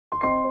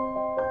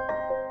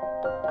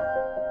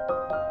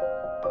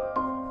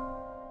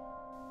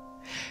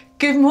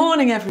Good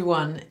morning,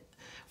 everyone.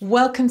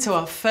 Welcome to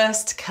our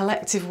first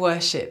collective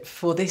worship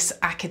for this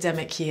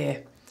academic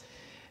year.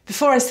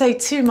 Before I say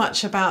too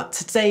much about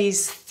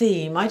today's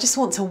theme, I just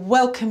want to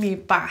welcome you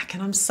back,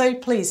 and I'm so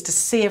pleased to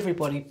see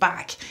everybody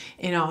back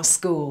in our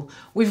school.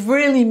 We've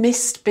really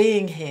missed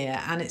being here,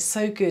 and it's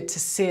so good to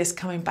see us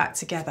coming back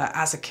together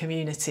as a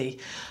community.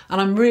 And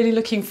I'm really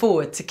looking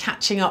forward to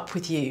catching up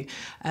with you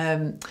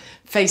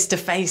face to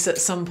face at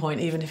some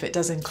point, even if it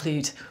does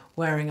include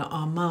wearing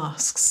our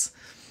masks.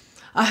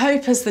 I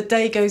hope as the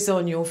day goes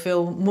on you'll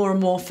feel more and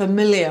more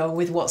familiar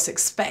with what's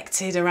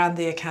expected around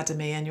the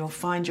Academy, and you'll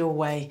find your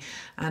way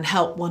and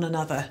help one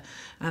another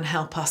and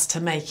help us to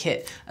make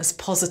it as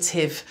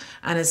positive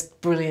and as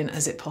brilliant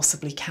as it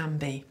possibly can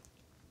be.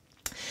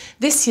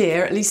 This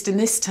year, at least in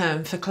this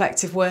term for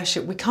collective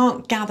worship, we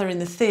can't gather in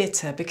the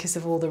theatre because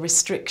of all the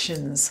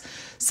restrictions.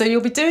 So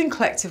you'll be doing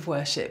collective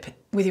worship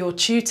with your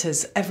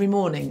tutors every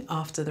morning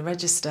after the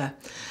register.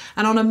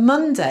 And on a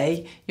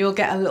Monday, you'll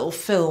get a little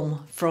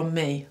film from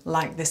me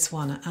like this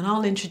one, and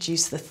I'll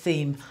introduce the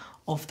theme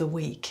of the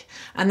week.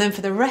 And then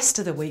for the rest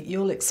of the week,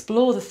 you'll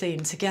explore the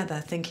theme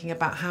together, thinking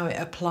about how it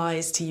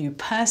applies to you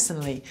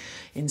personally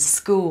in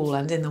school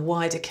and in the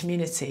wider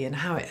community, and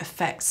how it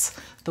affects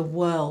the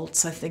world,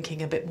 so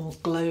thinking a bit more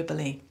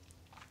globally.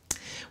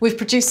 We've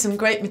produced some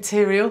great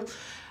material.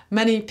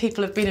 Many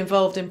people have been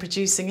involved in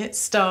producing it.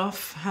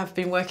 Staff have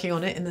been working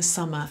on it in the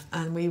summer,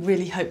 and we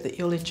really hope that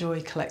you'll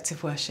enjoy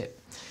collective worship.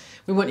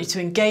 We want you to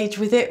engage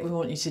with it. We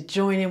want you to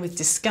join in with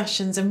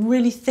discussions and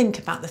really think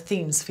about the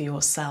themes for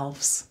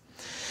yourselves.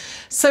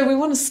 So we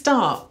want to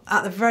start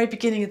at the very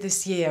beginning of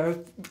this year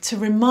to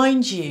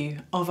remind you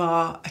of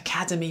our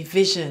Academy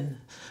vision,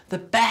 the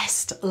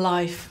best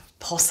life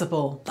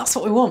possible. That's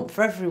what we want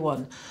for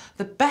everyone.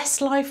 The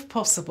best life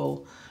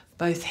possible,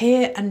 both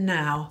here and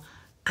now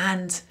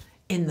and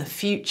in the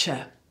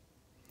future.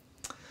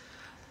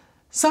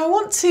 So I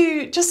want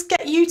to just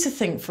get you to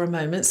think for a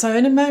moment. So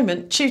in a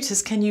moment,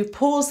 tutors, can you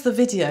pause the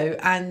video,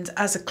 and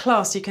as a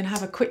class you can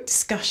have a quick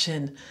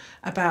discussion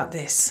about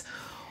this.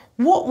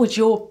 What would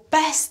your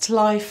best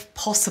life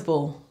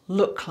possible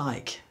look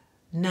like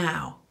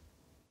now?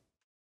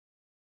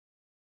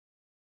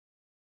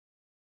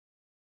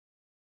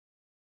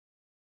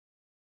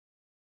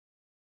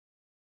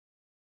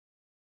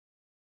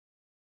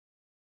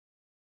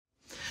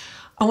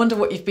 I wonder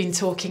what you've been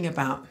talking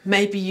about.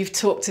 Maybe you've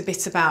talked a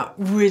bit about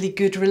really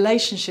good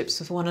relationships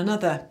with one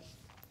another.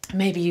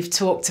 Maybe you've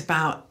talked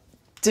about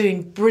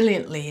doing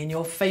brilliantly in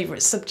your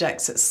favourite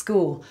subjects at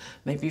school.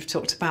 Maybe you've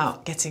talked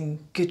about getting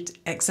good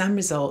exam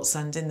results,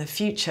 and in the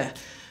future,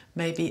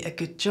 maybe a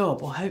good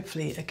job, or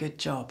hopefully a good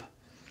job.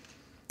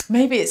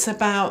 Maybe it's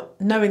about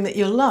knowing that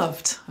you're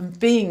loved and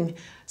being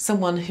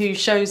someone who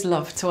shows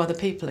love to other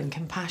people and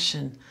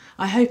compassion.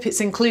 I hope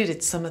it's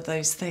included some of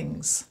those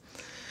things.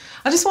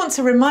 I just want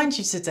to remind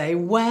you today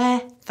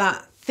where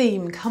that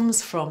theme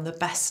comes from, the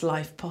best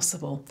life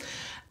possible.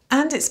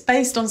 And it's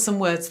based on some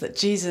words that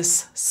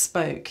Jesus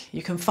spoke.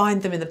 You can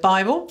find them in the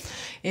Bible,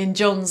 in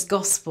John's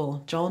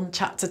Gospel, John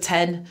chapter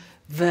 10,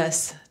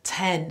 verse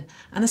 10.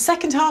 And the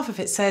second half of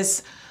it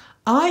says,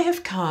 "I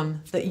have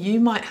come that you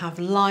might have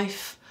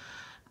life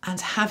and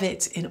have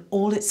it in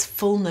all its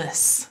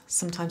fullness."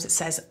 Sometimes it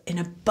says in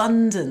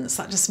abundance.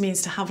 That just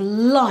means to have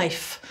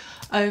life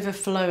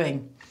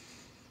overflowing.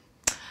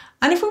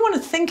 And if we want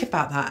to think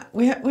about that,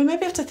 we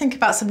maybe have to think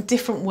about some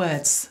different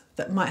words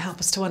that might help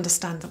us to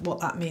understand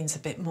what that means a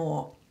bit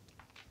more.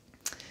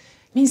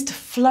 It means to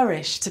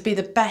flourish, to be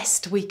the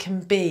best we can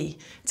be,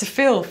 to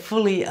feel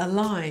fully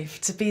alive,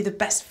 to be the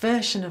best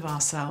version of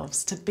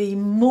ourselves, to be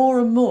more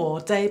and more,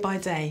 day by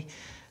day,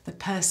 the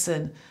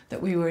person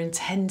that we were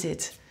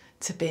intended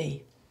to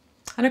be.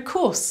 And of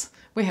course,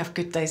 we have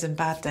good days and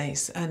bad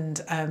days,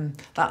 and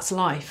that's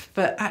life.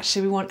 But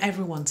actually, we want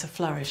everyone to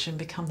flourish and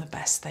become the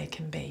best they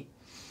can be.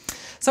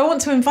 So I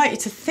want to invite you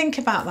to think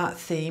about that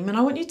theme, and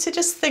I want you to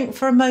just think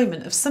for a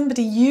moment of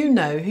somebody you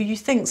know who you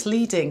think's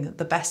leading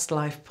the best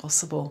life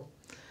possible,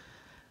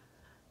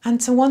 and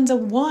to wonder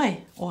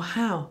why or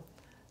how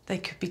they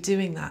could be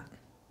doing that.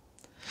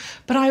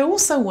 But I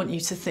also want you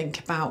to think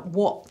about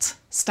what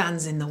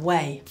stands in the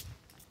way.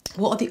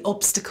 What are the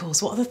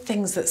obstacles? What are the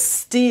things that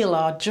steal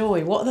our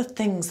joy? What are the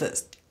things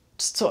that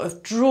sort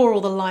of draw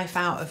all the life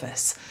out of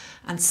us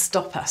and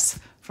stop us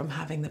from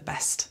having the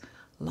best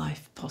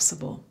life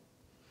possible?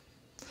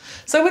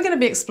 So we're going to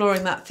be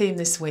exploring that theme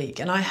this week,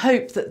 and I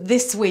hope that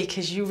this week,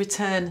 as you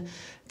return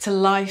to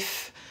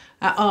life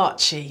at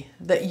Archie,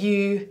 that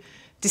you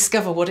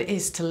discover what it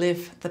is to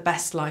live the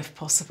best life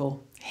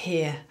possible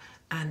here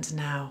and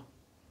now.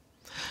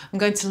 I'm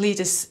going to lead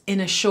us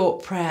in a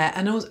short prayer,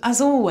 and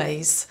as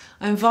always,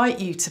 I invite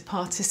you to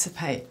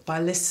participate by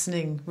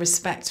listening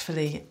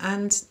respectfully,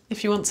 and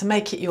if you want to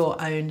make it your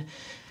own,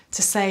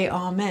 to say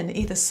Amen,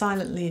 either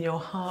silently in your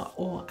heart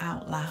or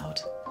out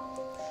loud.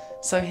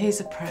 So here's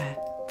a prayer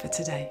for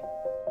today.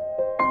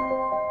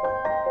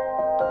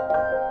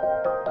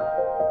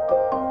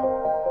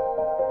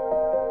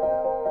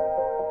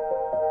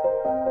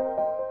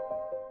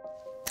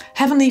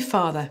 Heavenly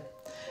Father,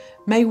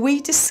 May we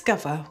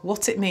discover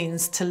what it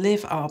means to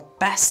live our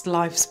best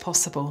lives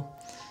possible.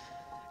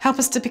 Help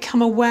us to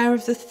become aware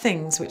of the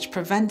things which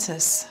prevent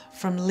us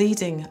from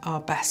leading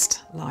our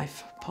best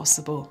life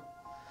possible.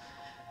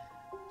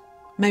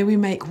 May we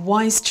make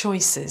wise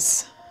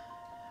choices.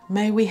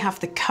 May we have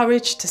the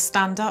courage to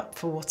stand up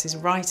for what is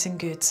right and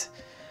good.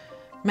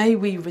 May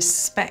we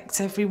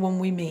respect everyone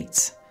we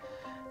meet.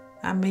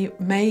 And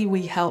may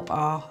we help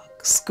our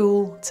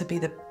school to be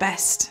the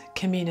best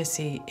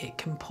community it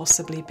can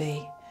possibly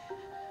be.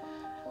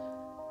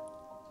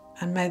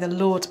 And may the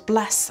Lord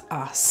bless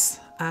us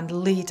and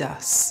lead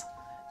us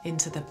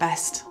into the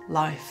best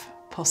life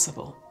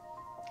possible.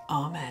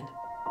 Amen.